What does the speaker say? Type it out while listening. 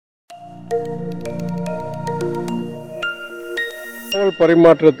தகவல்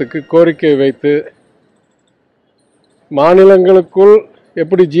பரிமாற்றத்துக்கு கோரிக்கை வைத்து மாநிலங்களுக்குள்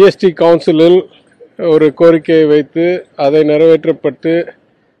எப்படி ஜிஎஸ்டி கவுன்சிலில் ஒரு கோரிக்கையை வைத்து அதை நிறைவேற்றப்பட்டு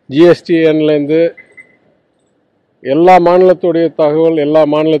ஜிஎஸ்டிஎன்லேருந்து எல்லா மாநிலத்துடைய தகவல் எல்லா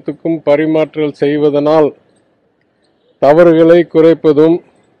மாநிலத்துக்கும் பரிமாற்றல் செய்வதனால் தவறுகளை குறைப்பதும்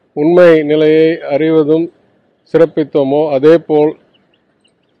உண்மை நிலையை அறிவதும் சிறப்பித்தோமோ அதேபோல்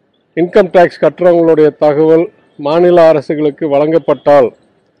இன்கம் டேக்ஸ் கட்டுறவங்களுடைய தகவல் மாநில அரசுகளுக்கு வழங்கப்பட்டால்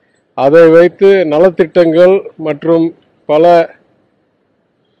அதை வைத்து நலத்திட்டங்கள் மற்றும் பல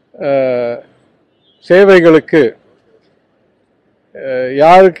சேவைகளுக்கு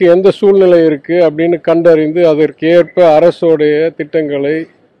யாருக்கு எந்த சூழ்நிலை இருக்குது அப்படின்னு கண்டறிந்து அதற்கேற்ப அரசோடைய திட்டங்களை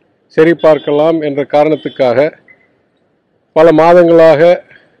சரிபார்க்கலாம் என்ற காரணத்துக்காக பல மாதங்களாக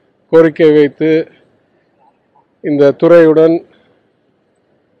கோரிக்கை வைத்து இந்த துறையுடன்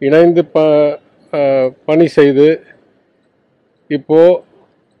இணைந்து பணி செய்து இப்போது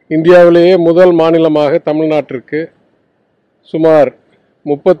இந்தியாவிலேயே முதல் மாநிலமாக தமிழ்நாட்டிற்கு சுமார்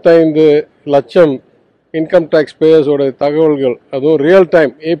 35 லட்சம் இன்கம் டேக்ஸ் பேயர்ஸோட தகவல்கள் அதுவும் ரியல்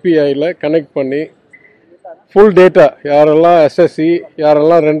டைம் ஏபிஐயில் கனெக்ட் பண்ணி ஃபுல் டேட்டா யாரெல்லாம் எஸ்எஸ்சி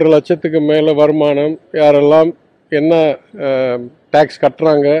யாரெல்லாம் 2 லட்சத்துக்கு மேலே வருமானம் யாரெல்லாம் என்ன டேக்ஸ்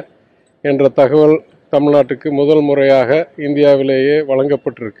கட்டுறாங்க என்ற தகவல் தமிழ்நாட்டுக்கு முதல் முறையாக இந்தியாவிலேயே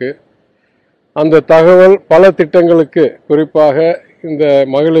வழங்கப்பட்டிருக்கு. அந்த தகவல் பல திட்டங்களுக்கு குறிப்பாக இந்த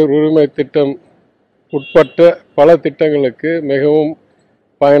மகளிர் உரிமை திட்டம் உட்பட்ட பல திட்டங்களுக்கு மிகவும்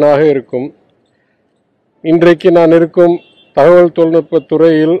பயனாக இருக்கும். இன்றைக்கு நான் இருக்கும் தகவல் தொழில்நுட்ப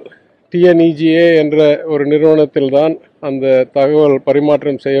துறையில் டிஎன்இஜிஏ என்ற ஒரு நிறுவனத்தில்தான் அந்த தகவல்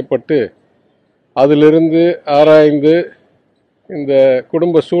பரிமாற்றம் செய்யப்பட்டு அதிலிருந்து ஆராய்ந்து இந்த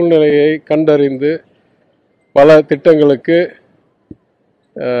குடும்ப சூழ்நிலையை கண்டறிந்து பல திட்டங்களுக்கு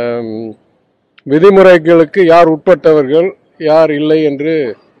விதிமுறைகளுக்கு யார் உட்பட்டவர்கள் யார் இல்லை என்று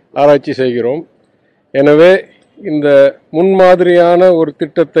ஆராய்ச்சி செய்கிறோம். எனவே இந்த முன்மாதிரியான ஒரு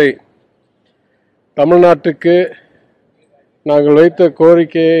திட்டத்தை தமிழ்நாட்டுக்கு நாங்கள் வைத்த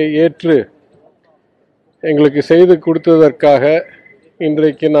கோரிக்கையை ஏற்று எங்களுக்கு செய்து கொடுத்ததற்காக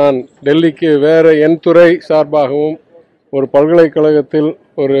இன்றைக்கு நான் டெல்லிக்கு வேறு என் துறை சார்பாகவும் ஒரு பல்கலைக்கழகத்தில்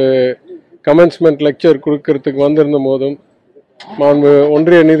ஒரு கமென்ஸ்மெண்ட் லெக்சர் கொடுக்கறதுக்கு வந்திருந்த போதும் மாண்பு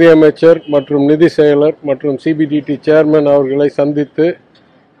ஒன்றிய நிதியமைச்சர் மற்றும் நிதி செயலர் மற்றும் சிபிடிடி சேர்மன் அவர்களை சந்தித்து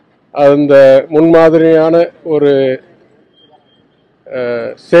அந்த முன்மாதிரியான ஒரு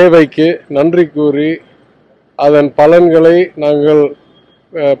சேவைக்கு நன்றி கூறி அதன் பலன்களை நாங்கள்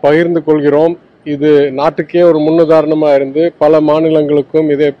பகிர்ந்து கொள்கிறோம். இது நாட்டுக்கே ஒரு முன்னுதாரணமாக இருந்து பல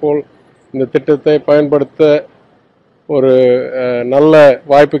மாநிலங்களுக்கும் இதேபோல் இந்த திட்டத்தை பயன்படுத்த ஒரு நல்ல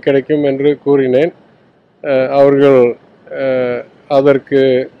வாய்ப்பு கிடைக்கும் என்று கூறினேன். அவர்கள் அதற்கு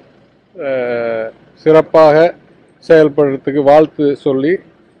சிறப்பாக செயல்படுறதுக்கு வாழ்த்து சொல்லி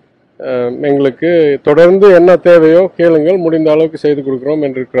எங்களுக்கு தொடர்ந்து என்ன தேவையோ கேளுங்கள், முடிந்த அளவுக்கு செய்து கொடுக்குறோம்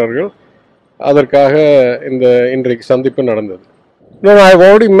என்றிருக்கிறார்கள். அதற்காக இன்றைக்கு சந்திப்பு நடந்தது. No, I've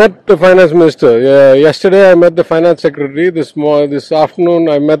already met the finance minister. Yesterday I met the finance secretary. This afternoon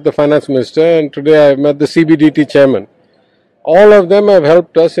I met the finance minister, and today I met the CBDT chairman. All of them have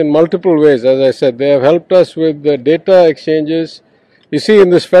helped us in multiple ways. As I said, they have helped us with the data exchanges. You see,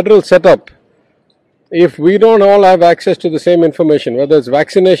 in this federal setup, if we don't all have access to the same information, whether it's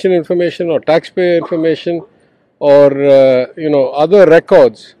vaccination information or taxpayer information or other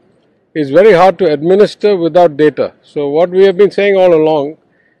records, it's very hard to administer without data. So what we have been saying all along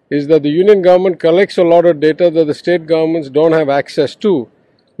is that the union government collects a lot of data that the state governments don't have access to,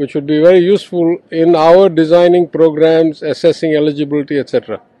 which would be very useful in our designing programs, assessing eligibility,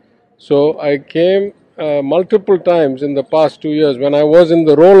 etc. So I came multiple times in the past 2 years when I was in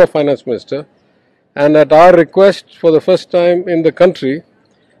the role of finance minister, and at our request for the first time in the country,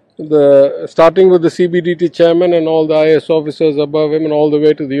 starting with the CBDT chairman and all the IAS officers above him and all the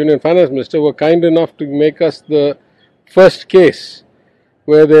way to the union finance minister were kind enough to make us the first case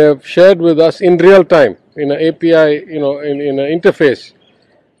where they have shared with us in real time in an API, in an interface,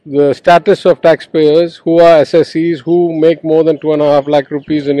 the status of taxpayers who are SSEs, who make more than 2.5 lakh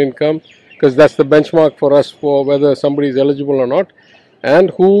rupees in income, because that's the benchmark for us for whether somebody is eligible or not, and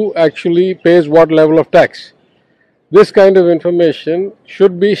who actually pays what level of tax. This kind of information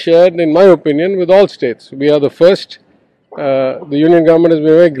should be shared, in my opinion, with all states. We are the first. The union government has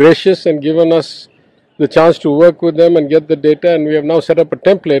been very gracious and given us the chance to work with them and get the data, and we have now set up a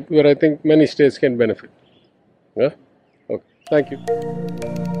template where I think many states can benefit. Yeah? Okay. Thank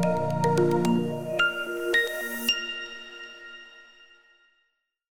you.